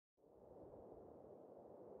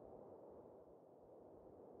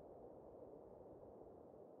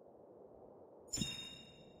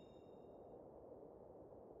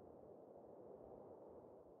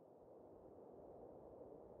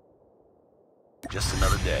Just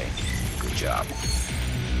another day. Good job.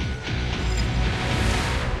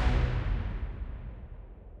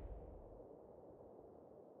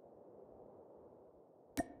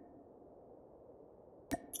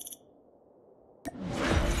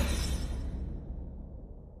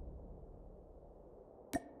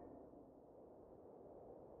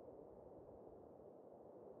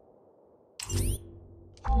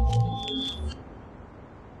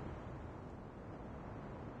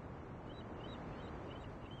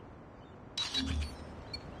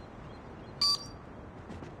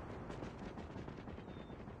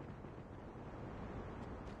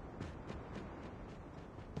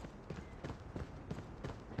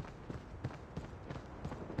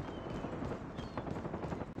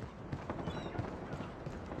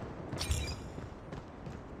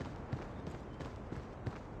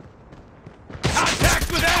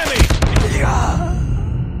 With enemy!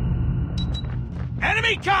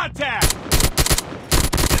 Enemy contact!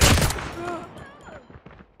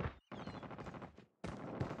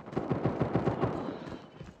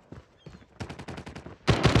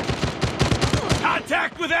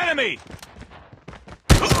 Contact with enemy!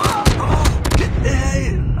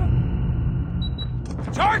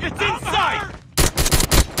 Target's in sight!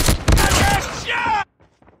 Shot!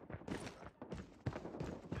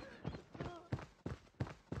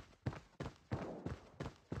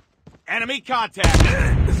 Enemy contact!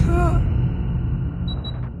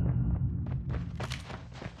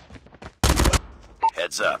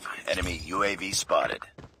 Heads up. Enemy UAV spotted.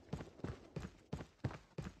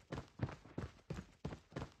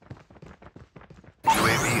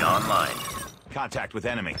 UAV online. Contact with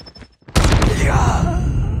enemy.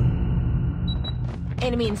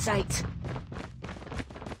 Enemy in sight.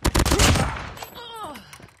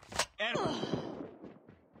 Enemy.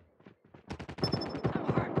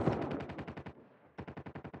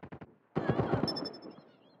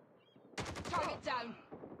 Target down.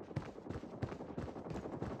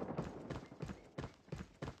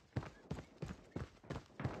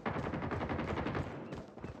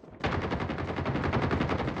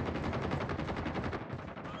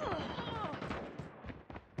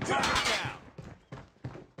 Target down.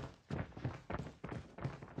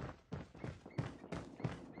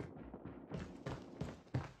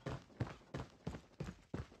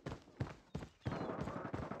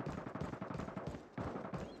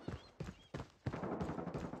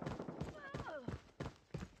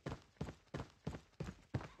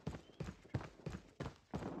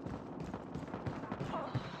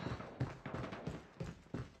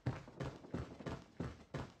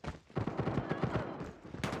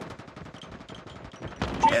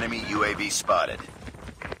 Enemy UAV spotted.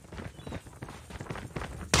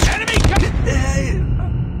 Enemy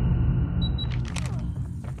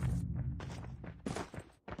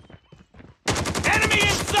Enemy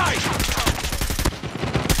in sight!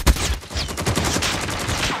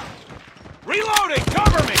 Reloading!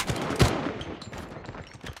 Cover me!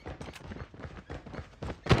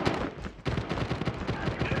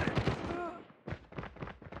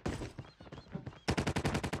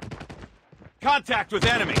 Contact with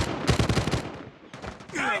enemy!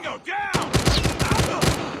 Tango down!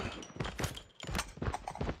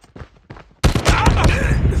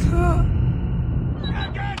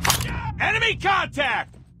 Enemy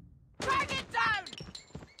contact! Target down!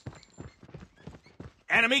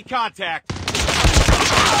 Enemy contact!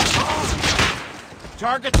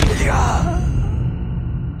 Target! Enemy con.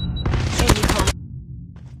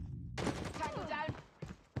 Tango down.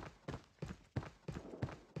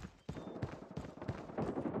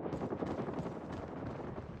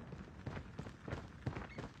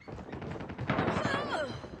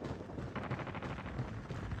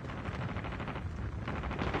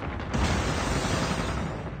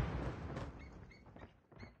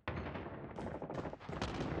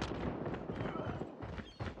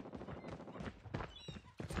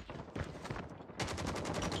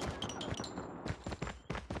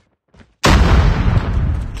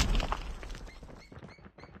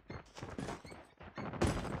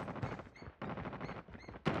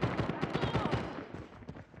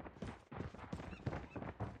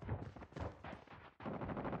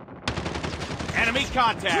 Enemy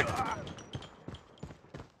contact!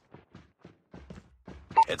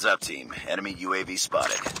 Heads up, team. Enemy UAV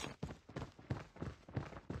spotted.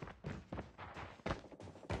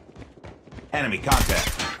 Enemy contact!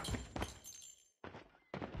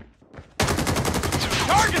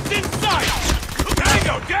 Target's in sight!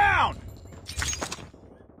 Tango down!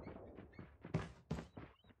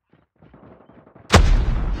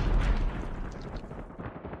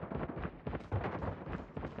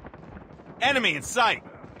 Enemy in sight!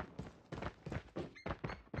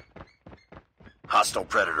 Hostile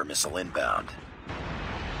Predator missile inbound.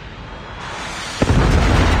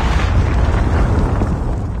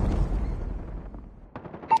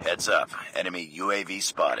 Heads up. Enemy UAV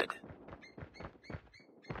spotted.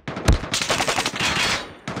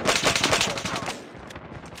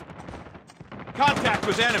 Contact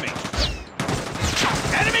with enemy.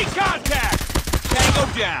 Enemy contact!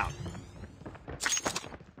 Tango down.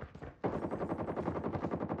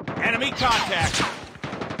 Enemy contact.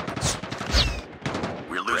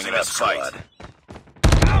 We're losing this fight.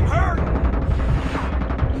 I'm hurt!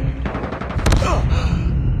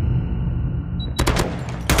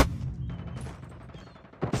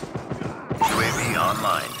 UAV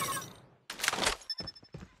online.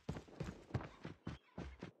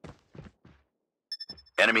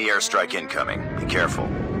 Enemy airstrike incoming. Be careful.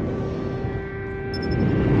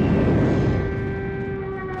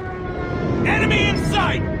 Enemy in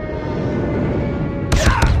sight!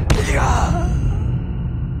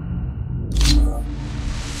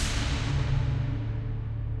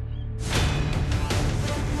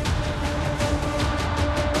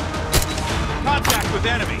 Contact with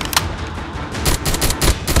enemy.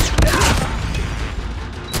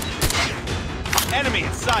 Enemy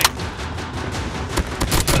in sight.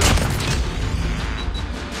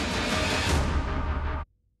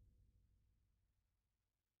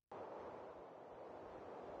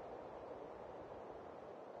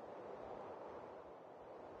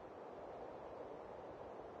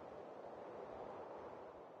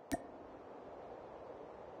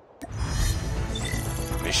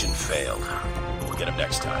 Mission failed. We'll get him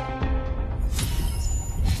next time.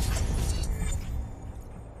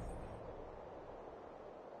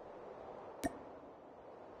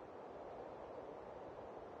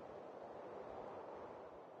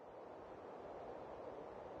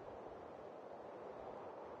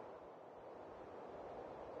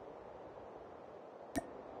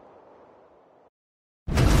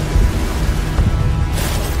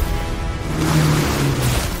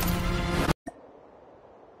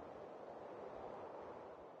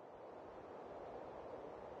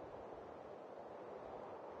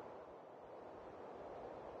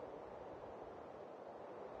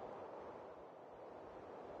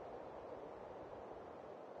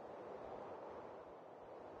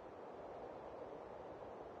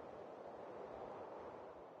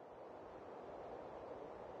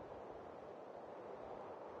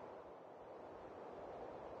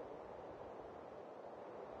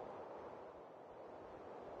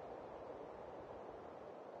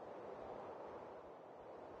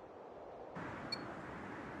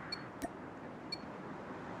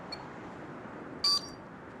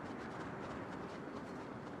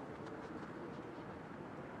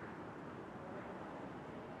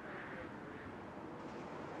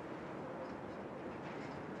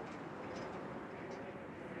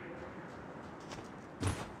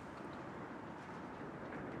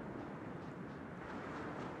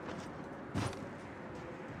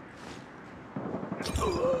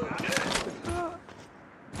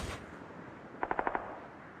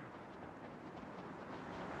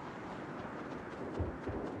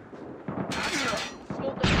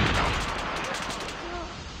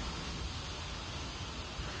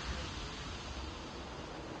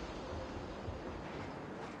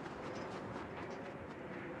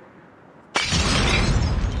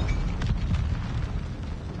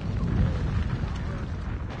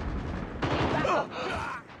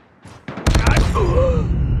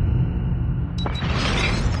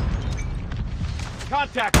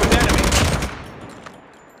 Contact with enemy.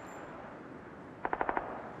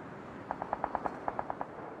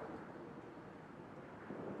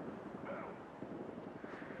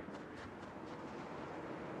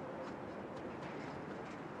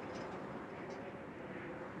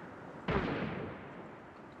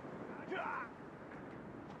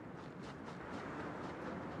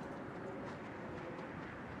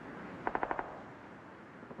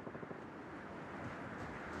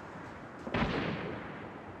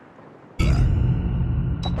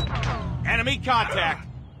 Enemy contact.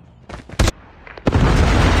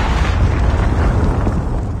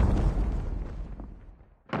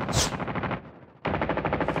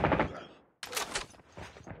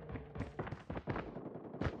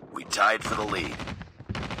 We tied for the lead.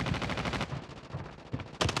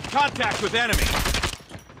 Contact with enemy.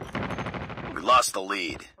 We lost the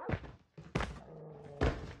lead.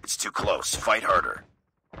 It's too close. Fight harder.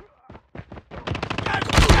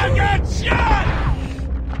 I got shot!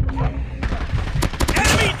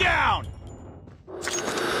 Enemy down!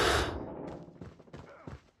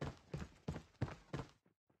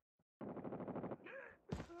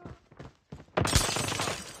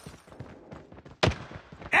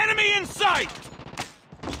 in sight!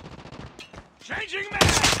 Changing mag!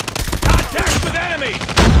 Contact with enemy!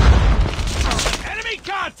 Enemy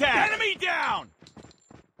contact! Enemy down!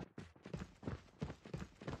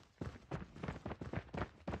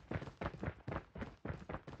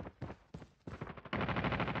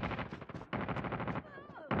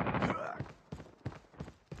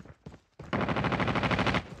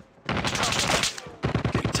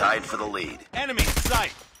 Getting tied for the lead. Enemy in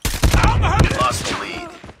sight! Out the hook! Lost the lead.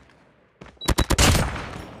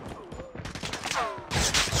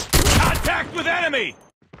 Contact with enemy!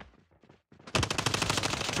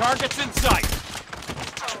 Targets in sight!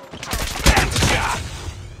 Headshot!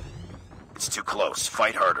 It's too close.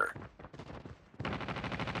 Fight harder.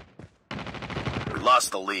 We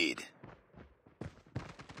lost the lead.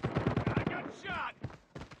 I got shot!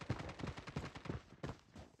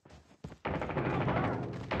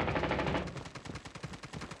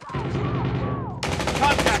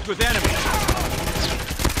 Contact with enemy!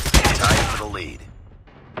 Tied for the lead.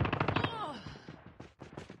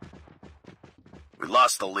 We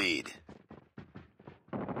lost the lead.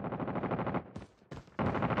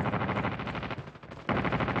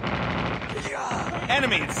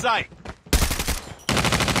 Enemy in sight!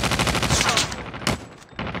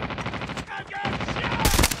 I've got shot!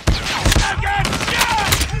 I've got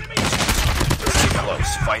shot! Enemy shot! Too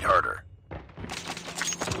close. Fight harder.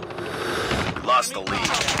 We lost the lead.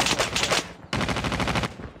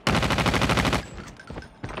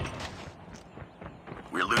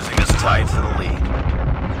 We're losing this tied for the lead.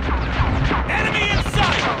 Enemy in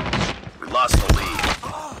sight! We lost the lead.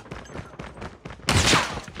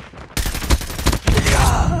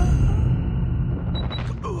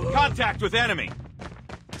 Contact with enemy!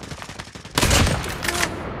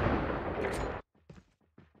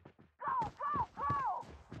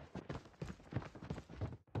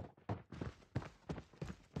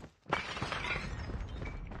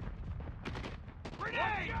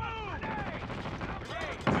 Grenade!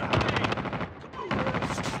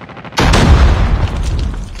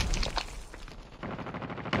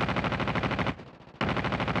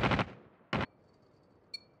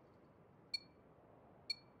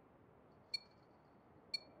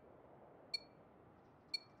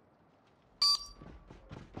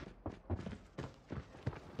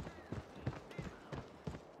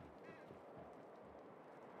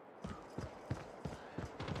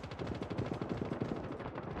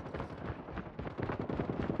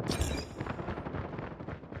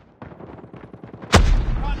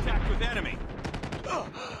 Contact with enemy!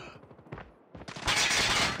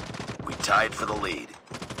 We tied for the lead.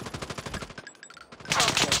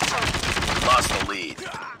 We lost the lead.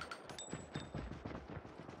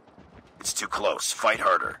 It's too close. Fight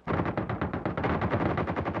harder.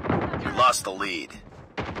 We lost the lead.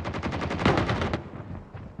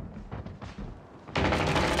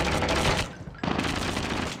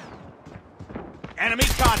 Enemy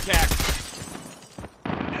contact!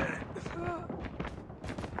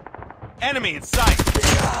 Enemy in sight!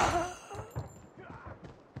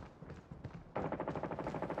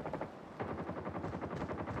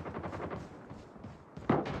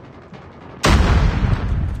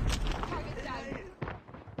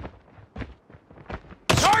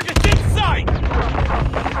 Target's in sight!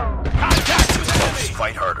 Contact with enemy!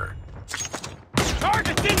 Fight harder.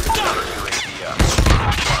 Target's in sight! UAV up.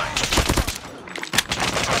 Fine.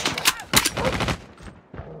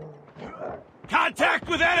 Contact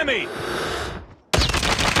with enemy!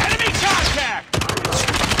 Enemy contact!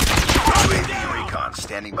 UAV recon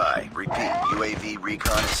standing by. Repeat, UAV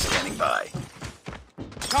recon is standing by.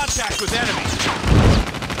 Contact with enemy!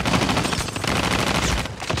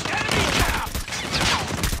 Enemy down!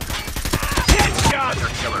 Headshot!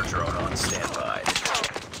 Another killer drone on standby.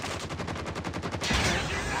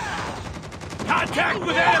 Contact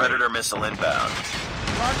with enemy! Predator missile inbound.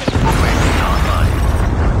 Target UAV online.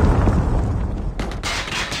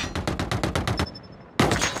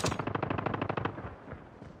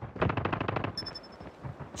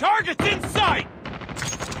 Target's in sight!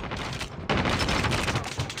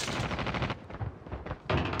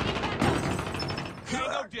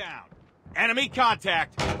 Tango down. Enemy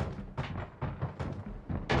contact.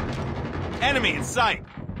 Enemy in sight.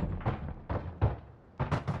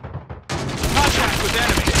 Contact with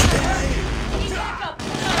enemy.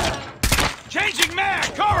 Changing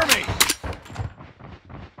mag! Cover me!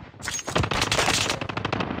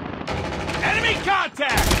 Enemy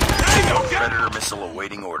contact! Tango down! Predator missile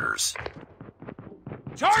awaiting orders.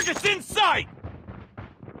 Target's in sight!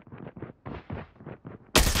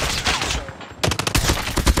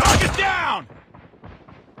 Target down!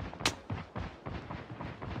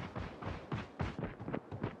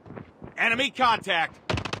 Enemy contact!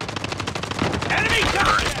 Enemy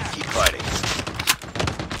contact! Keep fighting.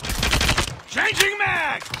 Changing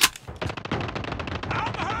mag!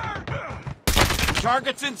 I'm hurt!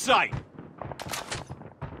 Targets in sight.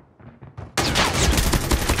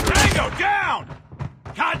 Tango down!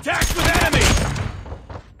 Contact with enemy!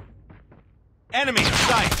 Enemy in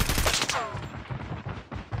sight.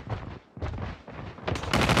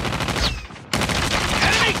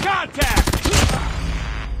 Enemy contact!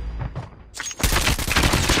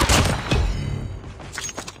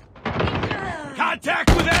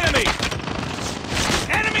 Contact with enemy!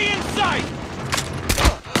 Enemy in sight!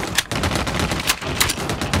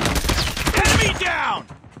 Enemy down!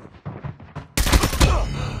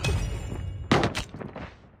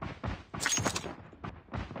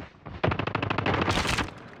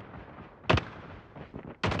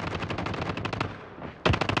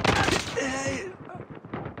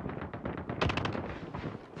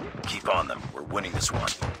 Keep on them. We're winning this one.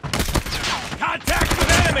 Contact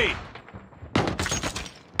with enemy!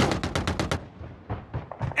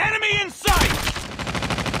 Enemy in sight!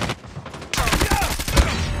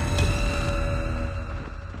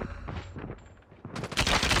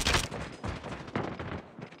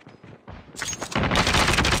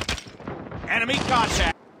 Enemy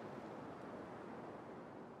contact!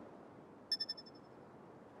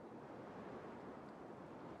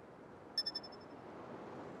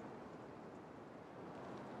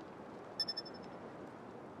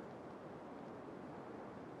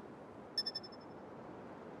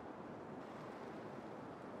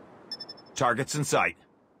 Targets in sight.